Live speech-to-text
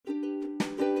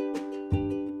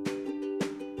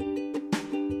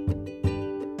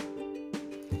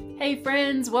Hey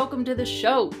friends, welcome to the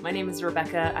show. My name is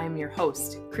Rebecca. I'm your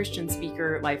host, Christian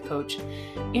speaker, life coach,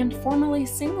 and formerly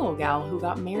single gal who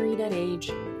got married at age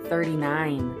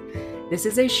 39. This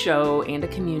is a show and a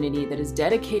community that is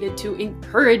dedicated to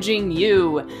encouraging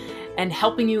you and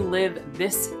helping you live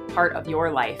this part of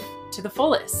your life to the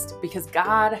fullest because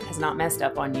God has not messed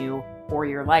up on you or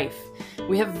your life.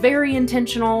 We have very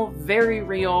intentional, very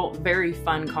real, very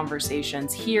fun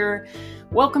conversations here.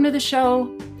 Welcome to the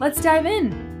show. Let's dive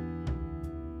in.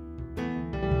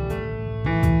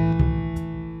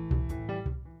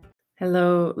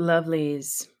 Hello,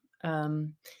 lovelies.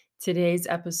 Today's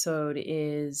episode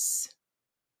is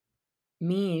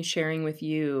me sharing with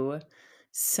you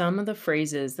some of the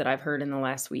phrases that I've heard in the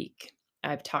last week.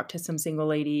 I've talked to some single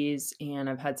ladies and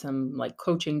I've had some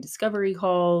coaching discovery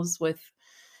calls with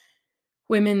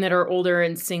women that are older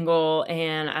and single.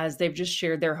 And as they've just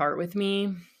shared their heart with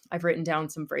me, I've written down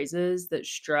some phrases that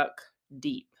struck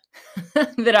deep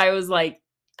that I was like,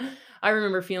 I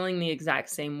remember feeling the exact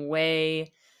same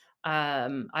way.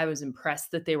 I was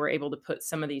impressed that they were able to put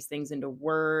some of these things into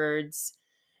words.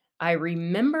 I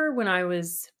remember when I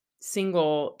was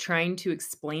single trying to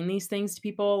explain these things to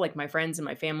people, like my friends and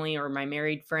my family or my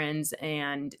married friends,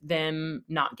 and them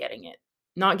not getting it,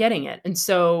 not getting it. And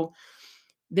so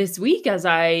this week, as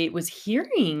I was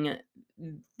hearing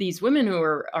these women who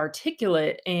are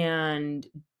articulate and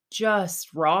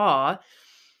just raw,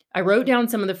 I wrote down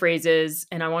some of the phrases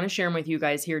and I want to share them with you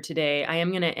guys here today. I am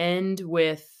going to end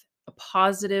with a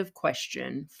positive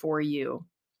question for you.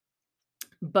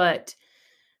 But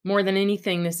more than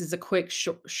anything, this is a quick,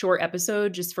 short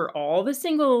episode just for all the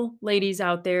single ladies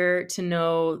out there to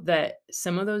know that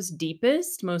some of those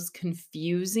deepest, most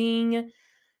confusing,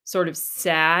 sort of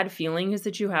sad feelings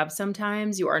that you have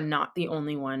sometimes, you are not the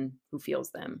only one who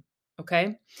feels them.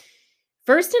 Okay.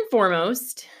 First and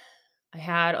foremost, I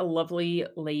had a lovely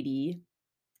lady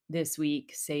this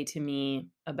week say to me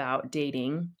about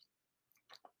dating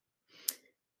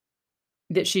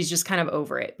that she's just kind of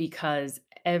over it because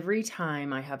every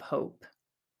time I have hope,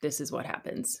 this is what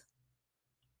happens.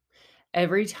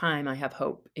 Every time I have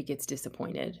hope, it gets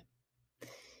disappointed.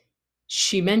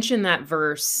 She mentioned that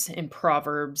verse in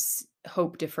Proverbs,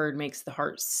 hope deferred makes the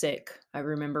heart sick. I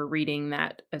remember reading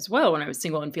that as well when I was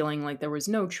single and feeling like there was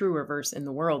no truer verse in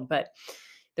the world. But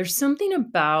there's something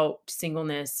about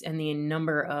singleness and the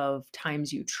number of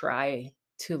times you try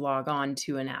to log on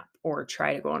to an app or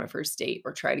try to go on a first date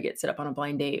or try to get set up on a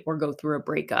blind date or go through a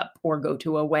breakup or go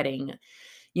to a wedding,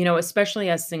 especially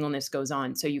as singleness goes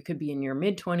on. So you could be in your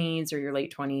mid 20s or your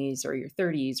late 20s or your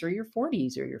 30s or your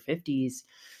 40s or your 50s.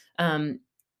 Um,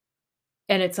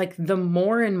 and it's like the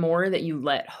more and more that you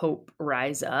let hope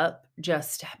rise up,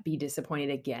 just to be disappointed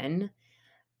again,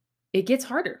 it gets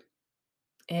harder.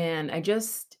 And I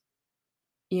just,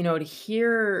 to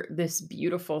hear this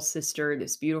beautiful sister,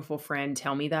 this beautiful friend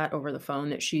tell me that over the phone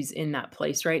that she's in that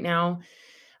place right now,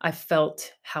 I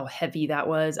felt how heavy that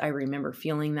was. I remember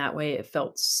feeling that way. It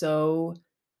felt so,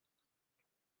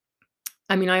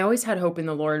 I always had hope in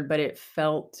the Lord, but it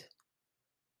felt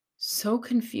so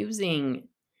confusing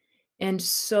and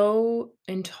so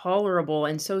intolerable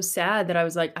and so sad that I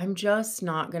was like, I'm just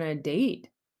not going to date.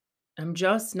 I'm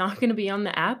just not going to be on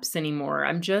the apps anymore.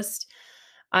 I'm just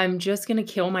going to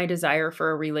kill my desire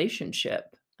for a relationship.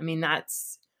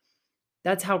 That's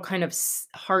how kind of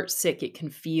heart sick it can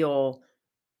feel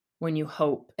when you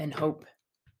hope and hope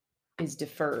is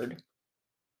deferred.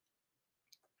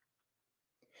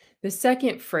 The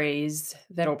second phrase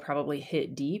that'll probably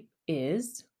hit deep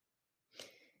is,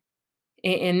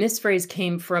 and this phrase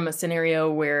came from a scenario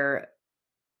where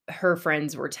her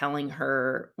friends were telling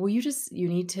her, "Well, you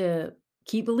need to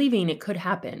keep believing it could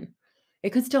happen. It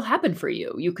could still happen for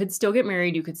you. You could still get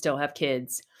married, you could still have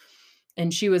kids."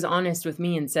 And she was honest with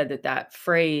me and said that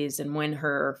phrase, and when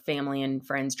her family and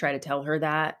friends try to tell her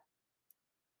that,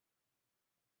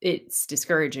 it's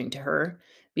discouraging to her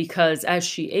because as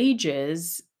she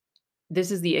ages,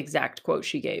 this is the exact quote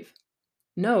she gave.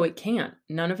 "No, it can't.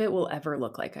 None of it will ever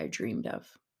look like I dreamed of."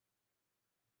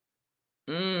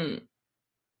 Mm,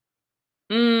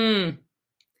 mm.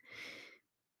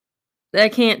 I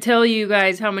can't tell you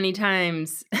guys how many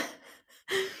times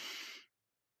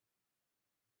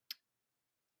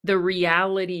the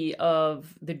reality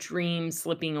of the dream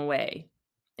slipping away.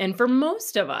 And for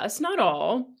most of us, not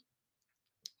all,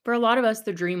 for a lot of us,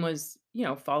 the dream was,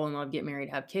 fall in love, get married,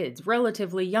 have kids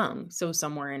relatively young. So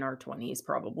somewhere in our 20s,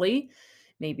 probably,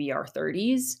 maybe our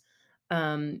 30s.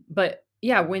 But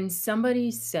yeah, when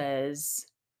somebody says,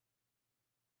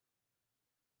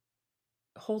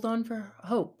 hold on for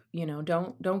hope,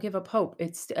 don't give up hope.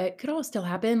 It could all still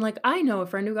happen. Like I know a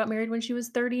friend who got married when she was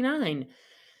 39.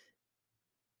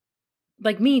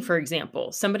 like me, for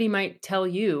example, somebody might tell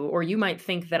you, or you might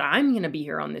think that I'm going to be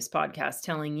here on this podcast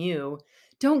telling you,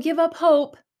 don't give up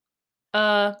hope.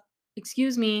 Uh,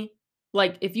 excuse me.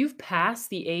 Like, if you've passed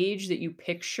the age that you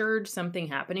pictured something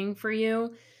happening for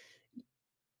you,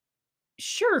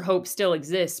 sure, hope still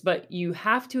exists, but you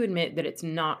have to admit that it's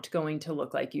not going to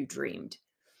look like you dreamed.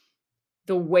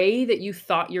 The way that you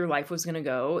thought your life was going to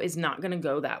go is not going to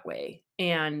go that way.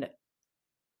 And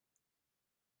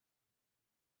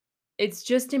it's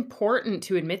just important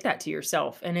to admit that to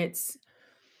yourself. And it's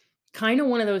kind of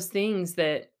one of those things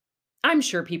that I'm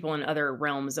sure people in other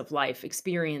realms of life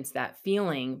experience that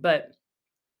feeling, but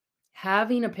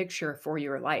having a picture for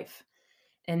your life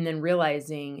and then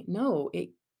realizing, no, it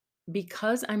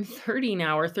because I'm 30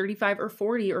 now or 35 or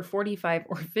 40 or 45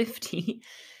 or 50,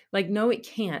 like, no, it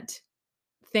can't.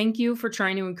 Thank you for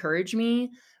trying to encourage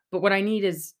me, but what I need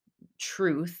is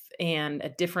truth and a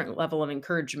different level of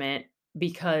encouragement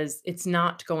because it's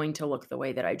not going to look the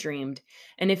way that I dreamed.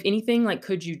 And if anything, like,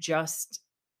 could you just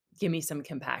give me some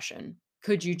compassion?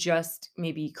 Could you just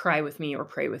maybe cry with me or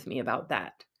pray with me about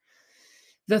that?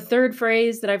 The third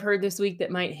phrase that I've heard this week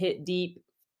that might hit deep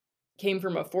came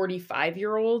from a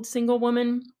 45-year-old single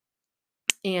woman.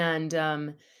 And,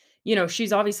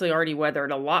 she's obviously already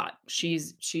weathered a lot.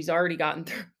 She's already gotten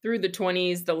through the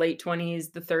 20s, the late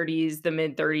 20s, the 30s, the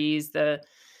mid 30s, the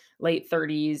late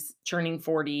 30s, turning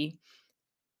 40.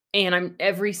 And I'm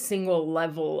every single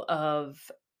level of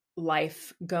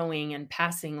life going and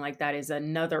passing like that is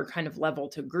another kind of level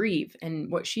to grieve.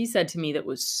 And what she said to me that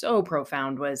was so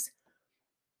profound was,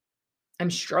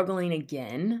 I'm struggling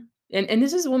again. And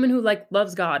this is a woman who like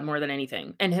loves God more than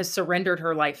anything and has surrendered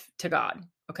her life to God.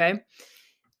 Okay.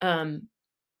 Um,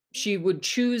 she would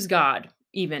choose God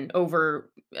even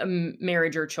over,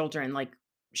 marriage or children, like,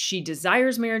 she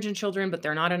desires marriage and children, but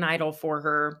they're not an idol for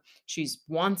her. She's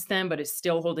wants them, but is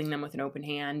still holding them with an open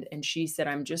hand, and she said,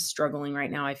 "I'm just struggling right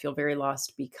now, I feel very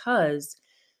lost because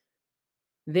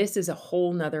this is a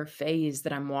whole 'nother phase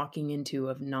that I'm walking into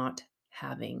of not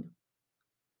having."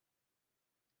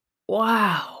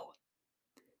 Wow!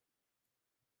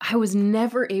 I was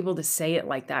never able to say it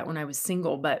like that when I was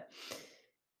single, but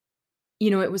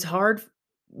it was hard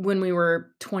when we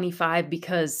were 25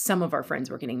 because some of our friends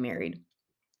were getting married.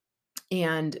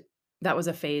 And that was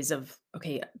a phase of,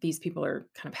 okay, these people are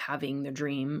kind of having the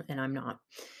dream and I'm not.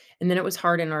 And then it was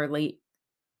hard in our late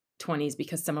 20s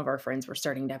because some of our friends were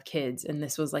starting to have kids. And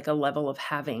this was like a level of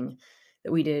having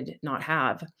that we did not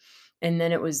have. And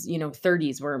then it was,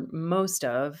 30s where most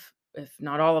of, if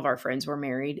not all of our friends were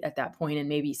married at that point, and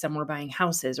maybe some were buying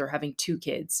houses or having two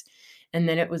kids. And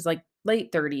then it was like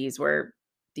late 30s where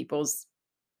people's,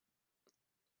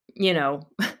 you know,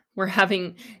 were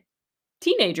having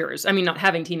teenagers. I mean, not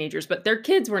having teenagers, but their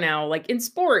kids were now like in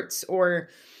sports, or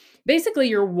basically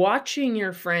you're watching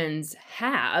your friends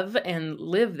have and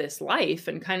live this life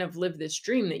and kind of live this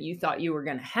dream that you thought you were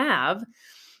going to have.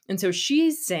 And so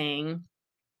she's saying,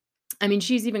 I mean,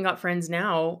 she's even got friends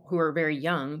now who are very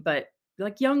young, but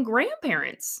like young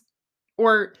grandparents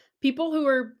or people who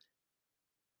are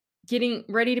getting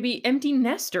ready to be empty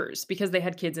nesters because they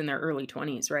had kids in their early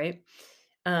 20s, right?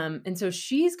 And so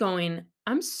she's going,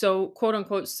 I'm so quote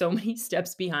unquote so many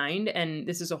steps behind. And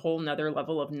this is a whole nother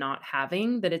level of not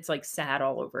having that it's like sad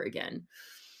all over again.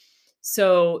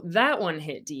 So that one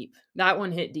hit deep. That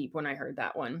one hit deep when I heard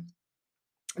that one.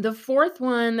 The fourth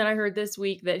one that I heard this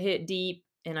week that hit deep,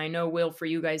 and I know will for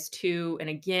you guys too. And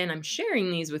again, I'm sharing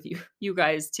these with you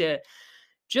guys to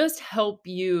just help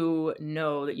you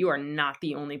know that you are not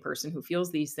the only person who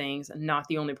feels these things, and not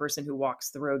the only person who walks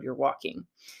the road you're walking.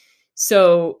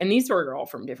 So, and these were all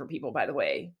from different people, by the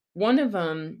way. One of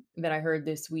them that I heard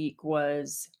this week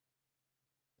was,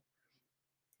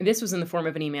 this was in the form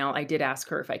of an email. I did ask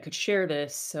her if I could share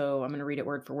this, so I'm going to read it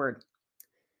word for word.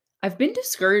 I've been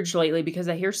discouraged lately because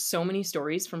I hear so many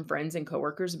stories from friends and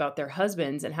coworkers about their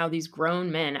husbands and how these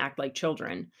grown men act like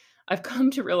children. I've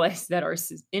come to realize that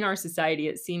in our society,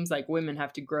 it seems like women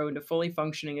have to grow into fully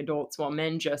functioning adults while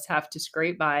men just have to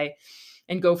scrape by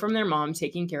and go from their mom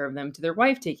taking care of them to their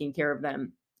wife taking care of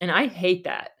them. And I hate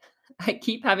that. I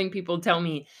keep having people tell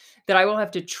me that I will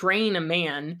have to train a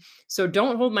man, so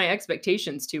don't hold my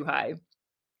expectations too high.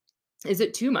 Is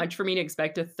it too much for me to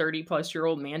expect a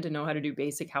 30-plus-year-old man to know how to do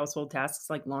basic household tasks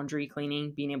like laundry,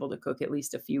 cleaning, being able to cook at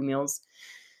least a few meals?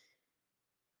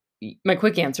 My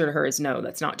quick answer to her is no,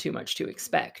 that's not too much to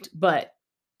expect. But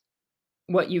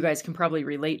what you guys can probably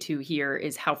relate to here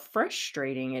is how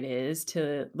frustrating it is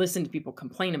to listen to people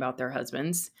complain about their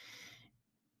husbands,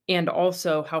 and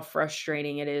also how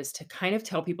frustrating it is to kind of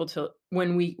tell people to,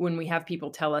 when we have people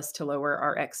tell us to lower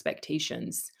our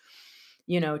expectations,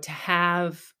 to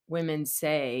have women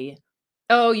say,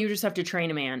 "Oh, you just have to train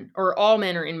a man," or "All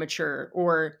men are immature,"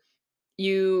 or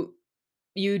 "You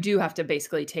you do have to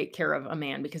basically take care of a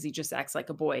man because he just acts like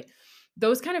a boy."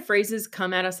 Those kind of phrases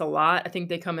come at us a lot. I think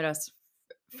they come at us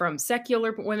from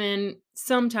secular women,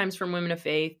 sometimes from women of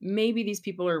faith. Maybe these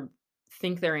people are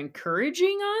think they're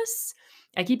encouraging us.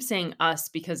 I keep saying us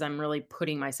because I'm really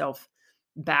putting myself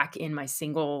back in my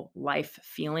single life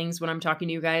feelings when I'm talking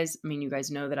to you guys. I mean, you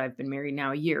guys know that I've been married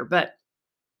now a year, but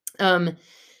um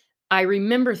I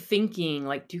remember thinking,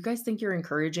 like, "Do you guys think you're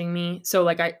encouraging me?" So,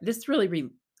 like, I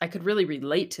could really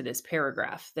relate to this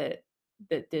paragraph that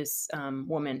this,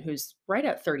 woman who's right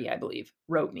at 30, I believe,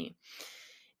 wrote me.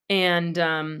 And,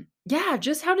 yeah,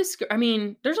 just how I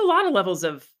mean, there's a lot of levels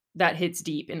of that hits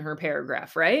deep in her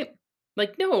paragraph, right?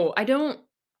 Like, "No, I don't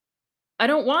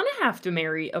wanna have to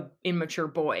marry a immature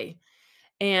boy."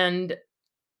 And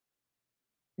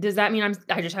does that mean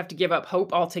I just have to give up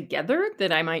hope altogether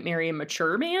that I might marry a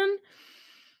mature man?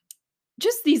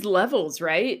 Just these levels,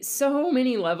 right? So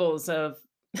many levels of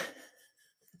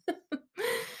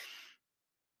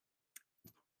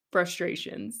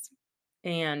frustrations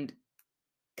and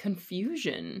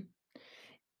confusion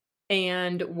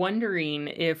and wondering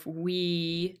if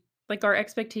our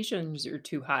expectations are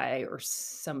too high or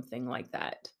something like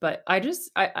that. But I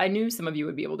knew some of you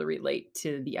would be able to relate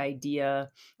to the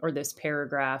idea or this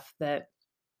paragraph that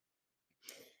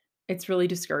it's really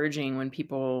discouraging when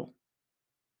people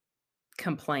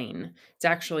complain. It's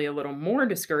actually a little more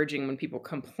discouraging when people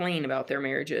complain about their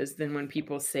marriages than when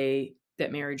people say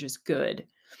that marriage is good.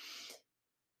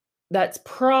 That's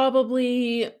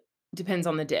probably depends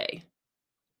on the day.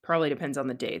 Probably depends on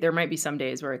the day. There might be some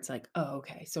days where it's like, "Oh,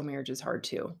 okay, so marriage is hard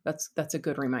too." That's a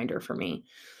good reminder for me.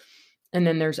 And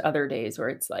then there's other days where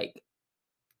it's like,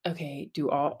 "Okay, do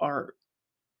all are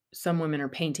some women are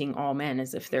painting all men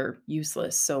as if they're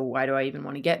useless, so why do I even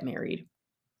wanna get married?"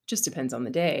 Just depends on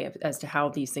the day as to how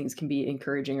these things can be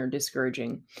encouraging or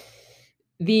discouraging.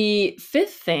 The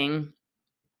 5th thing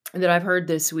that I've heard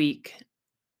this week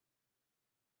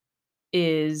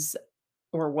is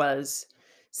or was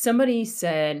somebody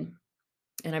said,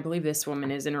 and I believe this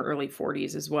woman is in her early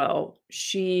 40s as well.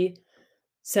 She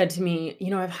said to me,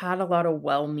 I've had a lot of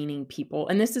well meaning people,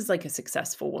 and this is like a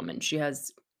successful woman. She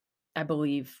has, I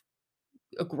believe,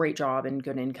 a great job and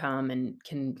good income and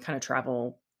can kind of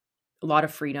travel, a lot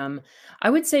of freedom. I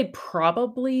would say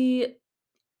probably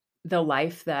the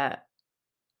life that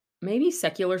maybe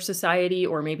secular society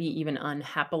or maybe even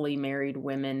unhappily married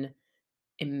women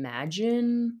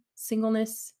imagine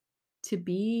singleness to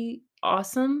be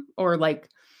awesome, or like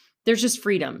there's just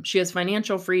freedom. She has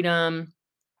financial freedom.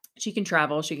 She can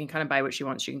travel, she can kinda buy what she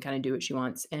wants, she can kinda do what she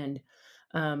wants, and,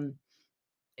 um,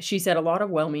 she said a lot of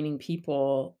well-meaning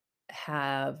people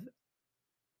have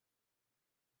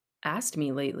asked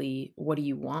me lately, "What do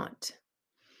you want?"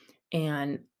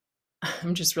 And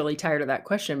I'm just really tired of that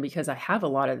question because I have a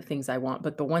lot of the things I want,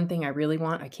 but the one thing I really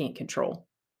want, I can't control,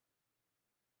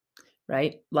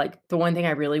 right? Like, the one thing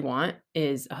I really want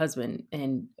is a husband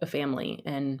and a family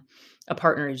and a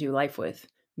partner to do life with,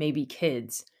 maybe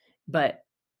kids, but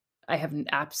I have n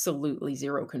absolutely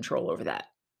 0 control over that.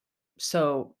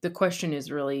 So the question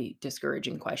is really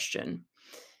discouraging question.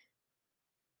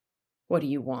 What do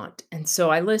you want? And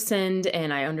so I listened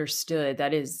and I understood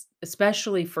that is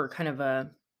especially for kind of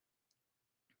a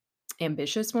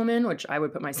ambitious woman, which I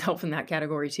would put myself in that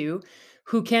category too,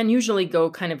 who can usually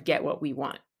go kind of get what we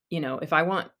want. If I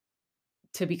want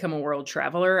to become a world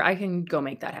traveler, I can go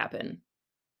make that happen.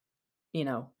 You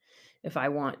know, if I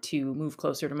want to move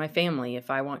closer to my family,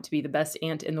 if I want to be the best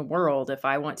aunt in the world, if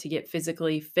I want to get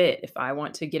physically fit, if I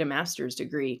want to get a master's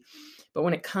degree. But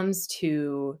when it comes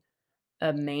to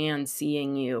a man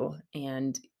seeing you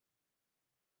and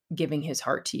giving his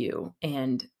heart to you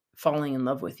and falling in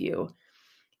love with you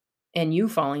and you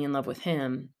falling in love with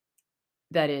him,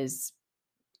 that is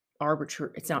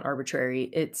arbitrary. It's not arbitrary,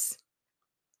 it's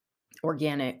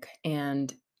organic,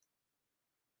 and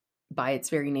by its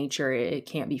very nature it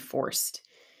can't be forced.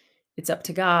 It's up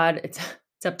to God, it's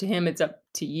up to him, it's up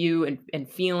to you, and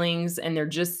feelings, and they're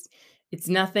just it's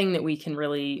nothing that we can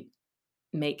really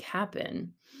make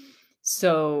happen.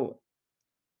 So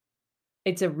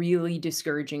it's a really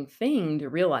discouraging thing to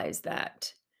realize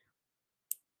that,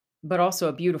 but also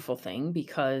a beautiful thing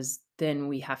because then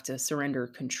we have to surrender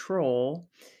control.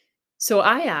 So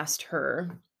I asked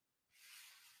her,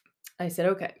 I said,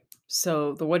 "Okay,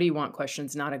 so the what do you want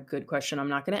question's not a good question. I'm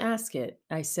not going to ask it."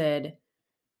 I said,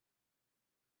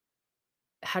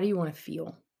 "How do you want to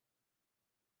feel?"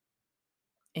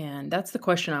 And that's the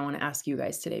question I want to ask you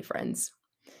guys today, friends.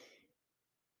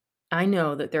 I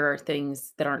know that there are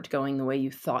things that aren't going the way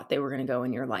you thought they were going to go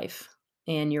in your life.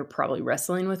 And you're probably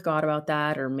wrestling with God about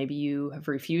that, or maybe you have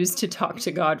refused to talk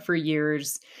to God for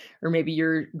years, or maybe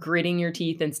you're gritting your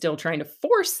teeth and still trying to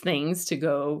force things to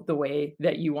go the way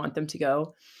that you want them to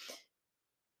go.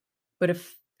 But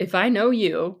if I know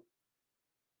you,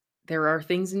 there are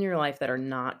things in your life that are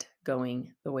not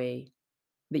going the way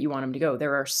that you want them to go.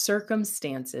 There are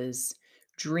circumstances,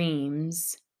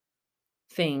 dreams,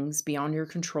 things beyond your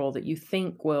control that you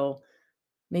think will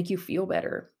make you feel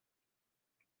better.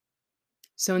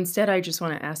 So instead, I just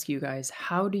want to ask you guys,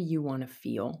 how do you want to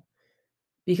feel?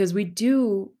 Because we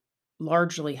do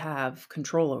largely have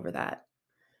control over that.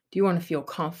 Do you want to feel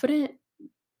confident?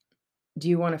 Do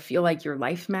you want to feel like your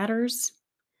life matters?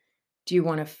 Do you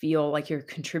want to feel like you're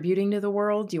contributing to the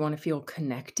world? Do you want to feel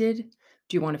connected?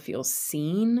 Do you want to feel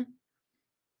seen?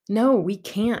 No, we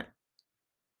can't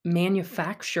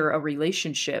manufacture a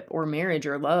relationship or marriage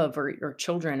or love or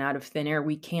children out of thin air.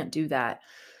 We can't do that.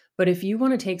 But if you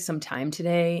want to take some time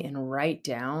today and write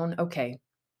down, okay,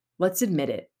 let's admit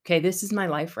it. Okay, this is my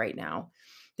life right now.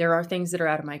 There are things that are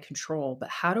out of my control, but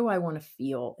how do I want to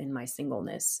feel in my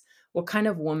singleness? What kind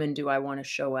of woman do I want to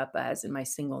show up as in my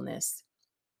singleness?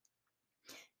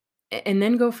 And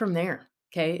then go from there.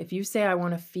 Okay, if you say, I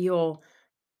want to feel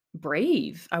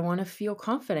brave, I want to feel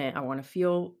confident, I want to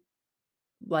feel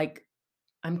like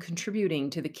I'm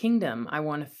contributing to the kingdom, I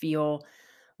want to feel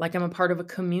like I'm a part of a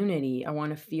community, I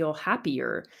want to feel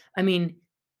happier. I mean,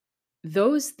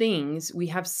 those things we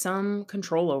have some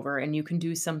control over and you can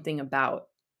do something about.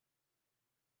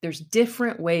 There's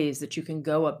different ways that you can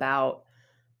go about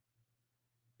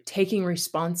taking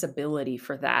responsibility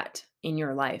for that in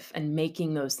your life and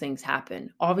making those things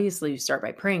happen. Obviously, you start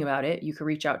by praying about it. You could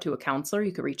reach out to a counselor,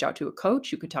 you could reach out to a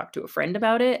coach, you could talk to a friend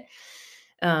about it.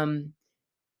 Um,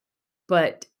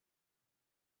 but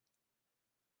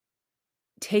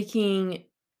taking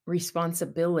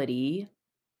responsibility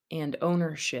and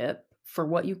ownership for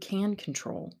what you can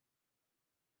control.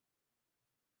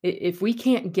 If we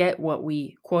can't get what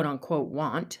we quote unquote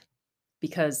want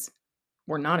because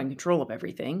we're not in control of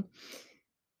everything,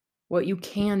 what you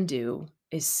can do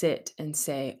is sit and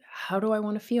say, how do I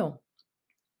want to feel?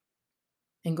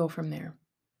 And go from there.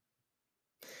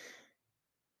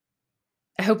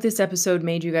 I hope this episode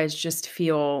made you guys just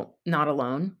feel not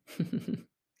alone,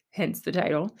 hence the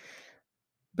title,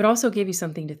 but also gave you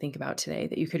something to think about today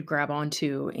that you could grab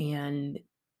onto and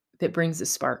that brings a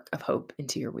spark of hope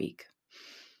into your week.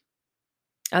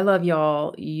 I love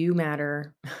y'all. You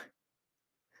matter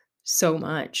so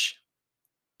much.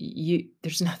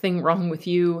 There's nothing wrong with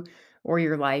you or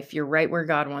your life. You're right where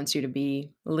God wants you to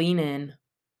be. Lean in.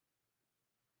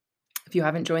 If you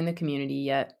haven't joined the community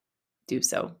yet, do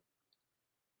so.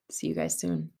 See you guys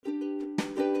soon.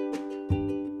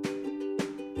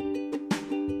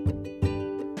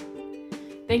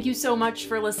 Thank you so much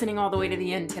for listening all the way to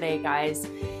the end today, guys.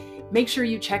 Make sure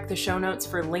you check the show notes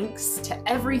for links to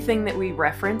everything that we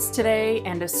referenced today,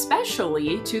 and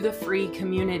especially to the free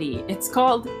community. It's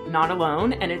called Not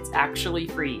Alone, and it's actually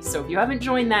free. So if you haven't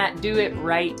joined that, do it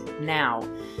right now.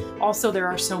 Also, there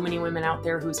are so many women out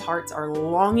there whose hearts are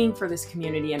longing for this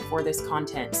community and for this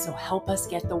content. So help us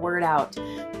get the word out.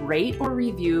 Rate or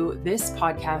review this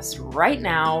podcast right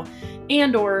now,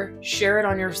 and or share it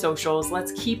on your socials.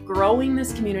 Let's keep growing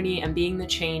this community and being the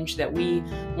change that we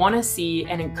want to see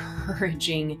and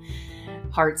encouraging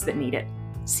hearts that need it.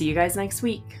 See you guys next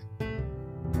week.